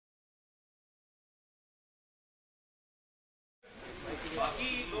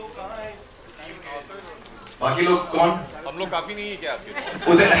बाकी लोग कौन? हम लोग काफी नहीं है क्या आपके?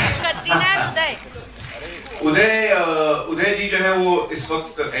 उदय जी जो है वो इस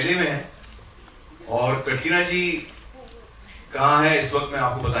वक्त एलए में है और कटरीना जी कहाँ है इस वक्त मैं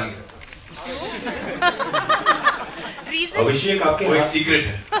आपको बता नहीं सकता। अभिषेक आपके वो एक सीक्रेट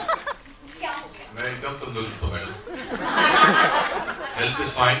है। मैं एकदम तंदुरुस्त हूँ madam. Health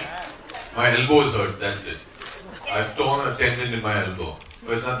is fine. My elbow is hurt. That's it. I've torn a tendon in my elbow.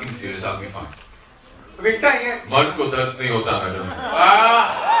 But it's nothing serious. I'll be fine. Victor ये मर्द को दर्द नहीं होता मैडम।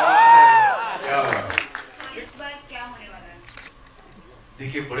 क्या हुआ? इस बार क्या होने वाला है?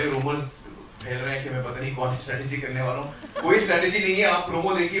 देखिए बड़े रूमर्स फैल रहे हैं कि मैं पता नहीं कौन सी स्ट्रेटेजी करने वाला हूँ। कोई स्ट्रेटेजी नहीं है, आप प्रोमो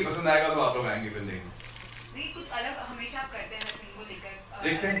देखिए, पसंद आएगा तो आप लोग आएंगे फिल्म देखने। नहीं, कुछ अलग हमेशा आप करते हैं फिल्म को लेकर।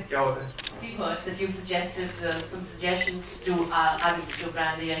 देखते हैं क्या होता है। We heard that you suggested some suggestions to Aditya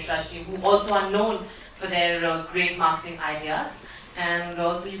Brand and Yash Raj team, who also are known for their great marketing ideas, and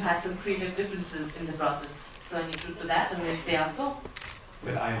also you had some creative differences in the process. So any truth to that, and if they are so?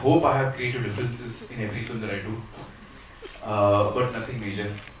 Well, I hope I have creative differences in every film that I do, but nothing major.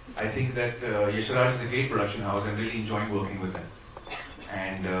 I think that Yash Raj is a great production house. I'm really enjoying working with them,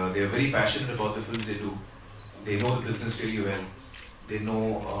 and they are very passionate about the films they do. They know the business really well. They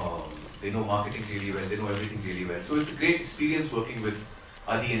know marketing really well. They know everything really well. So it's a great experience working with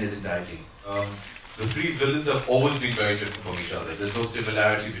Adi and his entire team. The three villains have always been very different from each other. There's no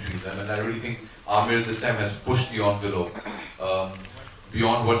similarity between them, and I really think Amir this time has pushed the envelope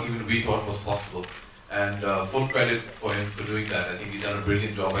beyond what even we thought was possible. And full credit for him for doing that. I think he's done a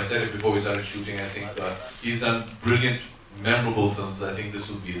brilliant job. I said it before we started shooting. I think he's done brilliant, memorable films. I think this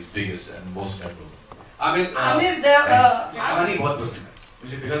will be his biggest and most memorable. Amir, कहानी बहुत पसंद है,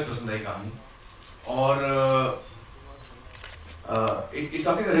 मुझे बेहद पसंद आई कहानी, और it's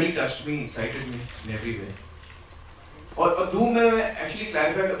something that really touched me, excited me in every way. और धूम में मैं actually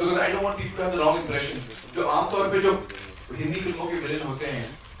clarify because I don't want people to have the wrong impression. जो आमतौर पे जो हिंदी फिल्मों के विलेन होते हैं,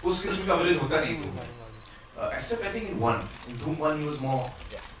 उस किस्म का विलेन होता नहीं धूम। Except I think in Dhoom 1 he was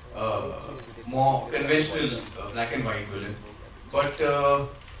more conventional black and white villain. But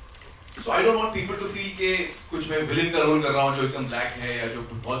so I don't want people to feel कि कुछ मैं विलेन का रोल कर रहा हूँ जो एकदम ब्लैक है या जो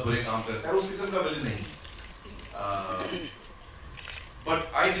बहुत बुरे काम करता है, उस किस्म का विलेन नहीं। But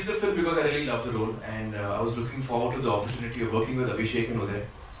I did the film because I really loved the role, and I was looking forward to the opportunity of working with Abhishek and Uday,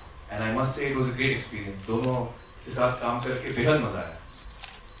 and I must say it was a great experience. दोनों के साथ काम करके बेहद मजा आया,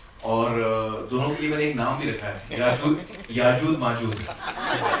 और दोनों के लिए मैंने एक नाम भी रखा है, याजूद माजूद।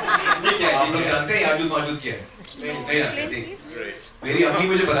 ये क्या है? आप लोग जानते हैं याजूद माजूद क्या है? नहीं जानते। मेरी अम्मी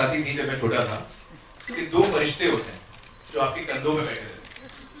मुझे बताती थी जब मैं छोटा था कि दो फरिश्ते होते हैं जो आपके कंधों में बैठे रहते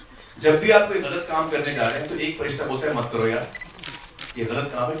हैं। जब भी आप कोई गलत काम करने जा रहे हैं तो एक फरिश्ता बोलता है मत करो यार, ये गलत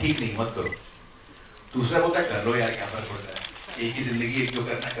काम है, ठीक नहीं, मत करो। दूसरा बोलता है कर लो यार, क्या फर्क पड़ता है, एक ही जिंदगी, एक जो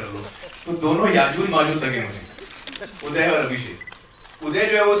करना कर लो। तो दोनों याजूद माजूद लगे मुझे, उदय और अभिषेक। उदय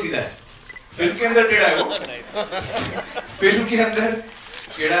जो है वो सीधा है, फिल्म के अंदर टेढ़ा है वो, फिल्म के अंदर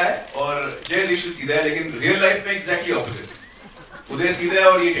टेढ़ा है, और जय दिशु सीधा है, लेकिन रियल लाइफ में एग्जैक्टली ऑपोजिट। उदय सीधा है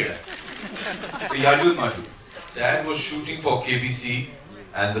और ये टेढ़ा है, तो याजूद माजूद। Dad was shooting for KBC,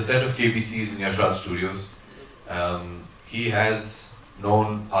 and the set of KBC is in Yash Raj Studios. He has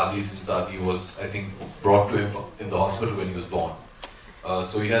known Adi since Adi was, I think, brought to him in the hospital when he was born.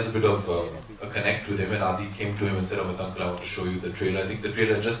 So he has a bit of a connect with him, and Adi came to him and said, Amit uncle, I want to show you the trailer. I think the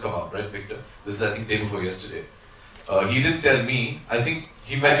trailer had just come out, right, Victor? This is, I think, day before yesterday. He didn't tell me. I think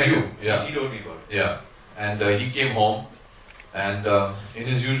he met you. Yeah. He told me about it. Yeah. And he came home, and in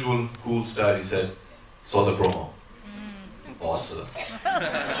his usual cool style, he said, saw the promo. Awesome.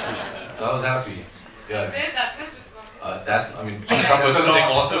 I was happy. Yeah. That's it. That's, I mean, some person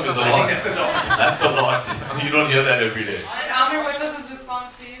saying awesome is a lot. That's a lot. That's a lot. I mean, you don't hear that every day. Amir, what was his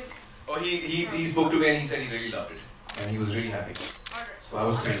response to you? Oh, he spoke to me and he said he really loved it, and he was really happy. So I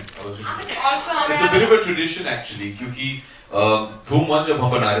was thrilled. Also, It's a bit of a tradition actually, क्योंकि Dhoom 1 जब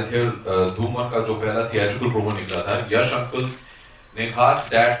हम बना रहे थे, Dhoom 1 का जो पहला theatrical promo निकला था, यश अंकल ने खास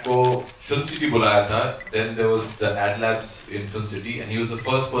डैड को फिल्म सिटी बुलाया था. Then there was the ad labs in Film City, and he was the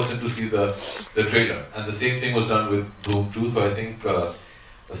first person to see the trailer. And the same thing was done with Dhoom 2. So I think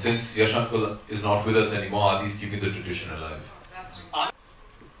since Yash uncle is not with us anymore, Adi is keeping the tradition alive.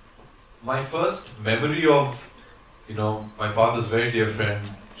 My first memory of, my father's very dear friend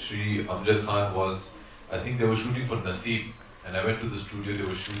Shri Amjad Khan was, I think they were shooting for Naseeb, and I went to the studio. They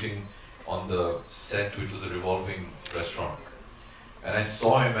were shooting on the set, which was a revolving restaurant. And I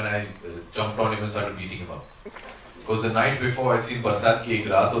saw him and I jumped on him and started beating him up. Because the night before I'd seen बरसात की एक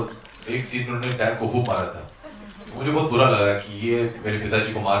रात और एक scene में उन्होंने dad को खूब मारा था. मुझे बहुत बुरा लगा कि ये मेरे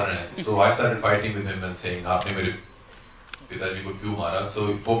पिताजी को मार रहे हैं. So I started fighting with him and saying, आपने मेरे पिताजी को क्यों मारा. So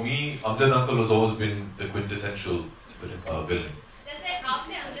for me, Amjad uncle has always been the quintessential villain. जैसे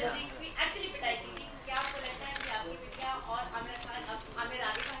आपने अमजद जी की एक्चुअली पिटाई की थी, क्या आपको लगता है कि आपकी बिटिया और आमिर खान अब आमिर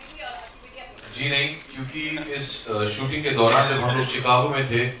आगे बढ़ेंगी और आपकी बिटिया पीछे? जी नहीं, क्योंकि इस शूटिंग के दौरान जब हम लोग शिकागो में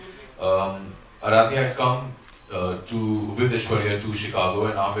थे, Aradhya had come with Aishwarya to Chicago,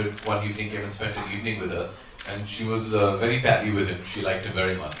 and Amir one evening came and spent an evening with her, and she was very pally with him. She liked him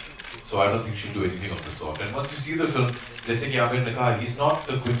very much. So I don't think she'll do anything of the sort. And once you see the film, जैसे कि Amir ने कहा, he's not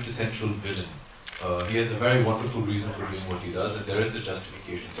the quintessential villain. He has a very wonderful reason for doing what he does, and there is a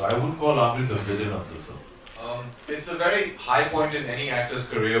justification. So I wouldn't call Amir the villain of the film. It's a very high point in any actor's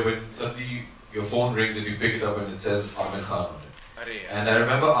career when suddenly your phone rings and you pick it up and it says Amir Khan on it. And I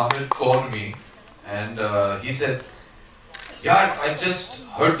remember Amir called me and he said, "Yeah, I just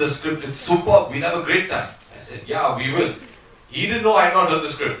heard the script. It's superb. We'll have a great time." I said, "Yeah, we will." He didn't know I had not heard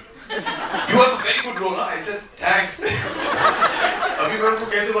the script. "You have a very good role, huh?" I said, "Thanks." अभी मैं उनको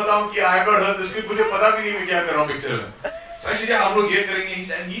कैसे बताऊं कि I have not heard the script, मुझे पता भी नहीं मैं क्या कर रहा हूँ पिक्चर में. So I said, "Yeah, हम लोग ये करेंगे."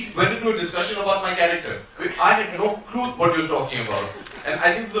 He went into a discussion about my character. I had no clue what he was talking about. And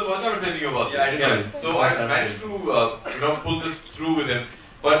I think it's the first time I'm telling you about this. Yeah, so I managed to pull this through with him.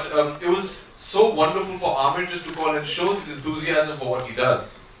 But it was so wonderful for Amir just to call and show his enthusiasm for what he does.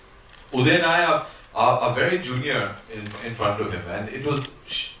 Uday and I are very junior in front of him, and it was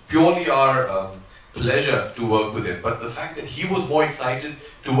purely our pleasure to work with him. But the fact that he was more excited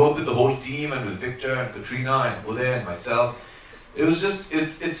to work with the whole team and with Victor and Katrina and Uday and myself, it was just,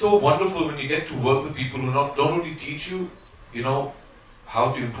 it's so wonderful when you get to work with people who don't only teach you, how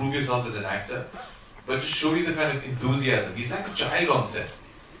to improve yourself as an actor, but to show you the kind of enthusiasm. He's like a child on set.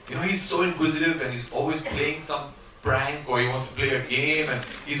 He's so inquisitive and he's always playing some prank or he wants to play a game and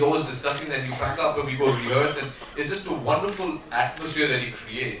he's always discussing that. You pack up and we go rehearse, and it's just a wonderful atmosphere that he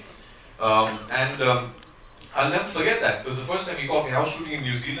creates. I'll never forget that because the first time he called me, I was shooting in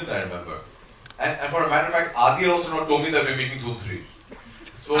New Zealand, I remember. And for a matter of fact, Adi had also not told me that we're making Dhoom 3.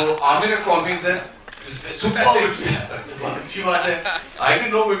 So Amir had called me and said, "Super, I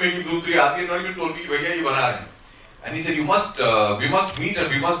didn't know we're making Dhoom 3. Adi had not even told me, "Bhaiya, ye bana rahe hain." And he said, we must meet and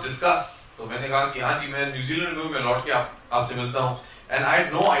we must discuss. So मैंने कहा कि हाँ जी, मैं New Zealand में हूँ, मैं लौट के आपसे मिलता हूँ. And I had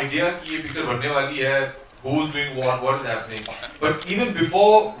no idea कि ये पिक्चर बनने वाली है, who's doing what is happening. But even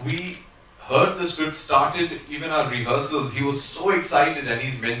before we heard the script started, even our rehearsals, he was so excited and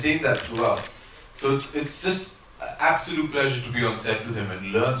he's maintained that throughout. So it's just an absolute pleasure to be on set with him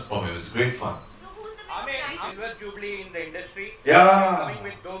and learn from him. It's great fun. Silver Jubilee in the industry. Yeah. Coming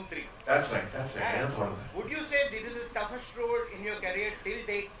with Dhoom 3. That's right. I never thought of that. Would you say this is the toughest role in your career till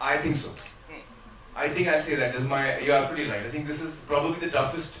date? I think so. I think I'll say that. You're absolutely right. I think this is probably the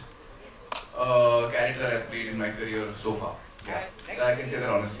toughest character I've played in my career so far. Yeah. I can say that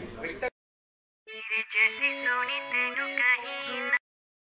honestly.